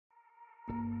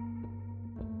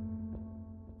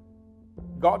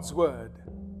God's Word,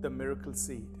 the miracle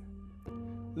seed.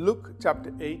 Luke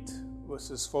chapter 8,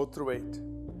 verses 4 through 8.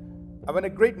 And when a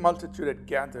great multitude had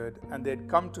gathered, and they had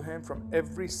come to him from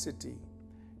every city,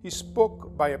 he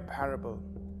spoke by a parable.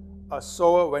 A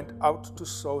sower went out to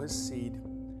sow his seed.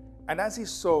 And as he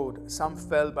sowed, some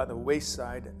fell by the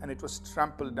wayside, and it was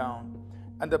trampled down,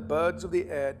 and the birds of the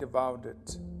air devoured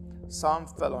it. Some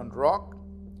fell on rock,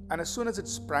 and as soon as it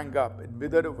sprang up, it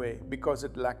withered away, because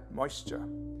it lacked moisture.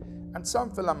 And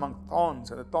some fell among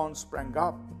thorns, and the thorns sprang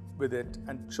up with it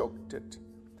and choked it.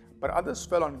 But others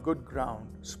fell on good ground,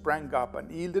 sprang up,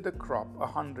 and yielded a crop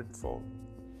 100-fold.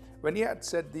 When he had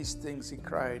said these things, he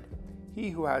cried,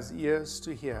 "He who has ears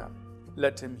to hear,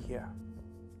 let him hear."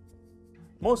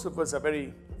 Most of us are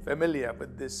very familiar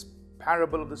with this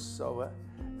parable of the sower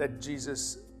that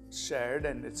Jesus shared,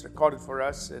 and it's recorded for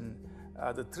us in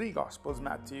the three Gospels.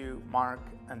 Matthew, Mark,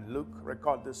 and Luke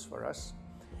record this for us.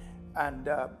 And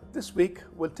this week,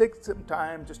 we'll take some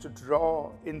time just to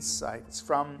draw insights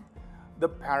from the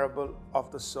parable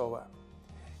of the sower.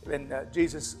 When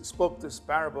Jesus spoke this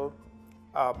parable,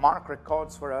 Mark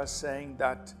records for us saying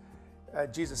that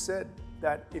Jesus said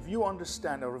that if you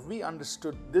understand, or if we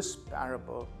understood this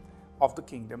parable of the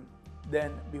kingdom,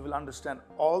 then we will understand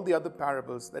all the other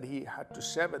parables that he had to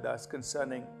share with us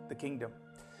concerning the kingdom.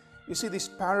 You see, these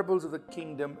parables of the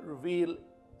kingdom reveal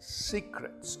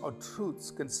secrets or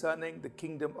truths concerning the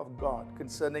kingdom of God,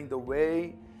 concerning the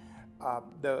way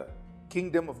the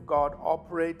kingdom of God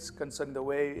operates, concerning the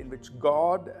way in which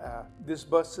God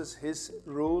disburses his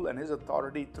rule and his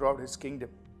authority throughout his kingdom.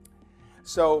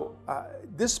 So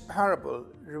this parable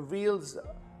reveals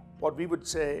what we would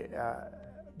say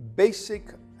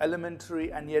basic,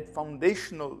 elementary, and yet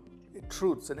foundational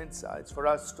truths and insights for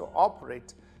us to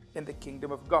operate in the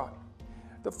kingdom of God.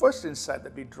 The first insight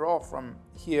that we draw from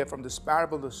here, from this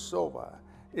parable of the sower,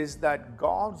 is that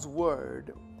God's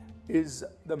word is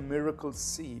the miracle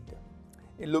seed.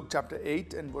 In Luke chapter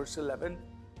 8 and verse 11,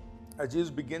 as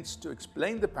Jesus begins to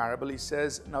explain the parable, he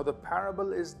says, "Now the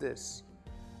parable is this,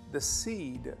 the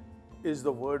seed is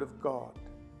the word of God."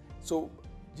 So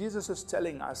Jesus is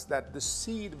telling us that the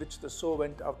seed which the sower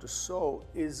went out to sow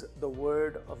is the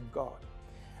word of God.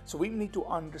 So we need to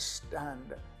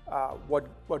understand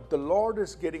what the Lord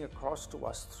is getting across to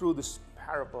us through this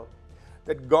parable,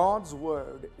 that God's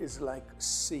word is like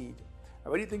seed.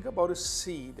 Now, when you think about a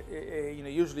seed,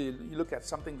 usually you look at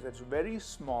something that's very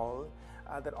small,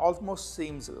 that almost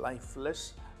seems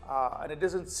lifeless, and it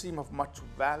doesn't seem of much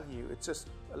value. It's just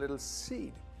a little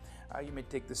seed. You may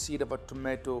take the seed of a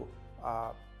tomato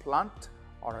plant,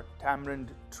 or a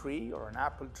tamarind tree, or an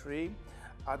apple tree.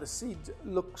 The seeds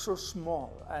look so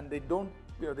small, and they don't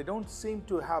seem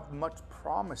to have much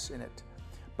promise in it.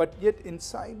 But yet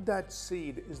inside that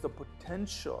seed is the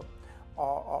potential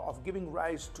of giving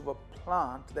rise to a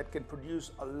plant that can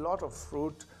produce a lot of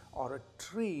fruit, or a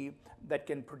tree that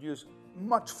can produce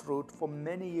much fruit for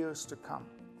many years to come.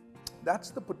 That's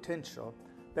the potential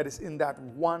that is in that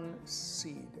one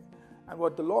seed. And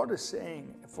what the Lord is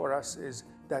saying for us is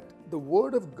that the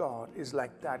Word of God is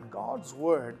like that. God's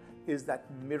Word is that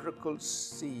miracle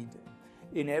seed.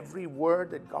 In every word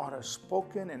that God has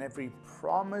spoken, in every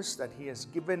promise that he has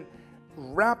given,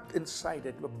 wrapped inside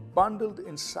it, bundled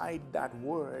inside that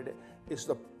word, is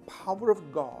the power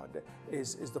of God,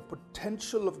 is the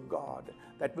potential of God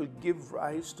that will give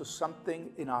rise to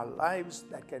something in our lives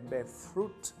that can bear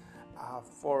fruit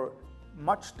for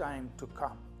much time to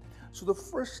come. So the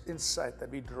first insight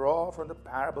that we draw from the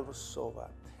parable of the sower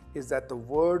is that the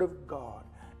word of God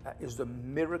is the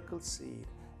miracle seed,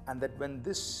 and that when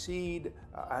this seed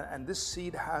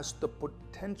has the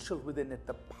potential within it,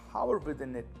 the power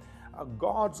within it,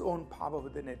 God's own power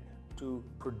within it to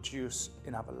produce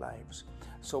in our lives.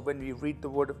 So when we read the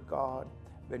Word of God,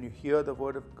 when you hear the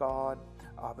Word of God,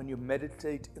 when you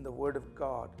meditate in the Word of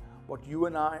God, what you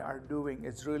and I are doing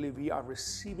is really we are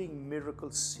receiving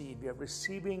miracle seed. We are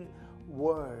receiving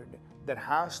Word that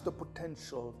has the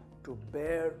potential to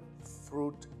bear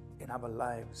fruit in our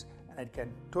lives. And it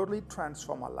can totally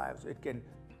transform our lives. It can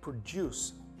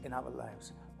produce in our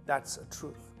lives. That's a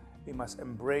truth we must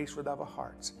embrace with our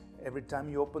hearts. Every time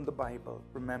you open the Bible,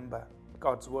 remember,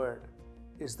 God's Word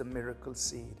is the miracle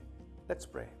seed. Let's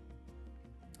pray.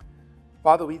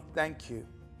 Father, we thank you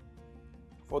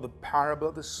for the parable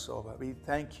of the sower. We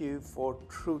thank you for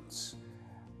truths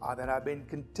that have been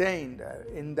contained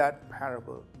in that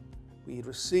parable. We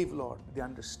receive, Lord, the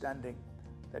understanding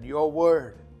that your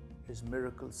Word is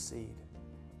miracle seed,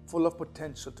 full of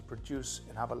potential to produce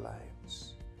in our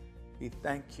lives. We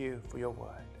thank you for your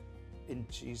word. In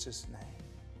Jesus' name,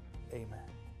 amen.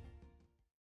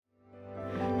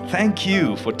 Thank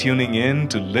you for tuning in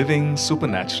to Living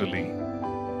Supernaturally.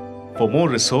 For more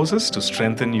resources to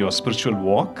strengthen your spiritual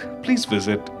walk, please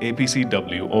visit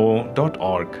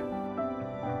apcwo.org.